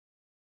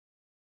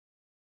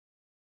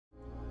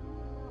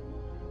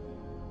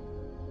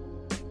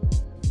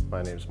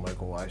My name is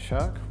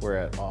Wyshock. We're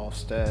at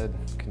Alfstad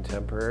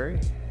Contemporary,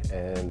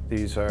 and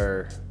these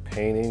are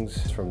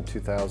paintings from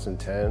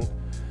 2010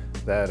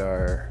 that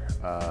are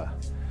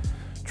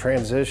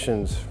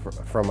transitions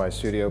from my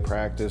studio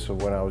practice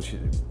of when I was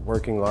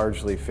working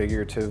largely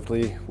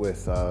figuratively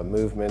with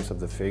movements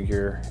of the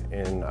figure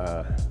in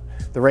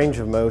the range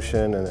of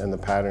motion and the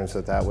patterns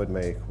that would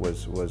make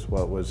was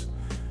what was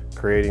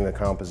creating the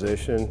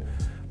composition.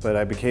 But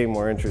I became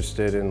more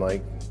interested in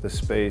the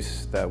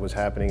space that was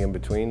happening in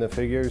between the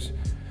figures.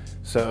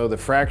 So the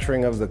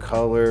fracturing of the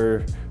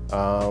color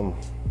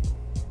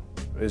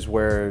is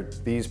where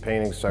these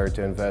paintings started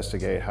to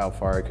investigate how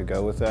far I could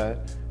go with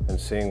that and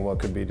seeing what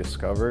could be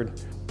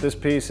discovered. This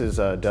piece is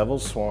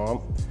Devil's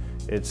Swamp.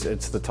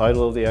 It's the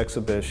title of the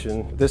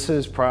exhibition. This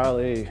is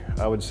probably,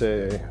 I would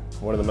say,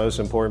 one of the most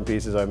important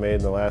pieces I've made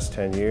in the last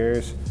 10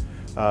 years,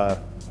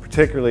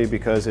 particularly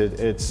because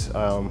it's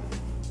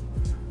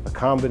a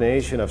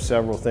combination of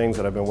several things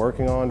that I've been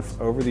working on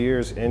over the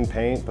years in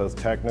paint, both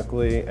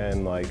technically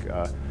and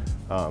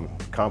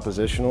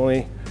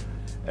compositionally.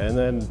 And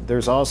then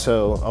there's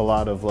also a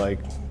lot of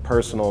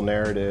personal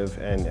narrative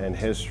and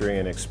history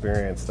and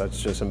experience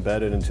that's just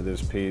embedded into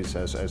this piece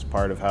as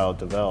part of how it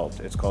developed.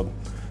 It's called,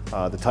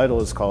 the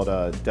title is called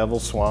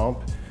Devil's Swamp,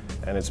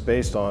 and it's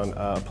based on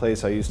a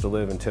place I used to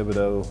live in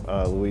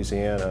Thibodaux,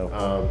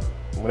 Louisiana.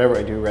 Whenever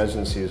I do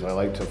residencies, I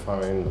like to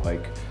find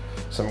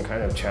some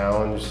kind of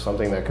challenge,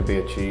 something that could be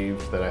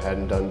achieved that I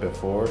hadn't done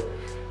before.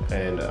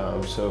 And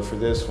so for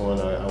this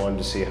one, I wanted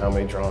to see how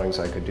many drawings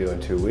I could do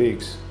in 2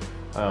 weeks,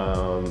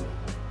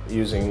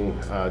 using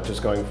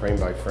just going frame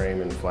by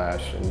frame in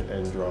Flash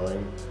and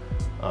drawing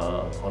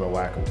on a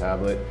Wacom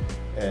tablet.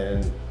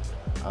 And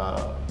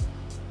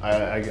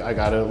I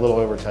got a little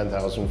over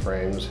 10,000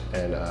 frames,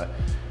 and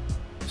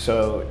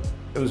so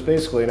it was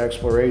basically an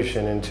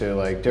exploration into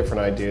different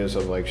ideas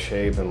of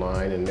shape and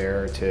line and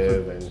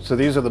narrative. And so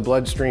these are the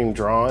bloodstream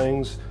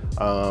drawings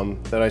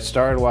that I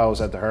started while I was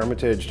at the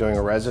Hermitage doing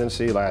a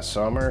residency last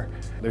summer.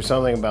 There's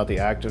something about the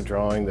act of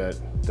drawing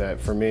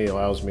that for me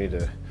allows me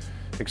to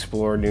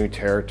explore new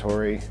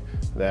territory,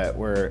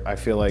 where I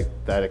feel like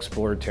that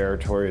explored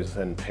territory is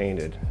then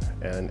painted,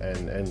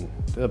 and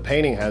the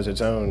painting has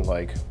its own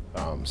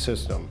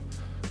system.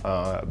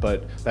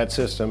 But that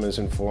system is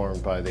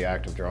informed by the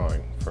act of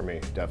drawing for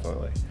me,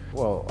 definitely.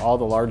 Well, all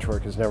the large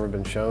work has never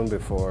been shown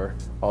before.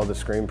 All the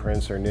screen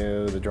prints are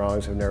new, the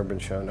drawings have never been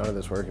shown. None of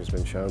this work has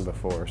been shown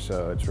before,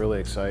 so it's really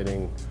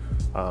exciting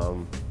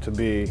to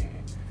be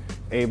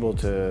able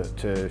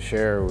to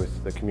share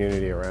with the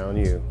community around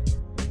you.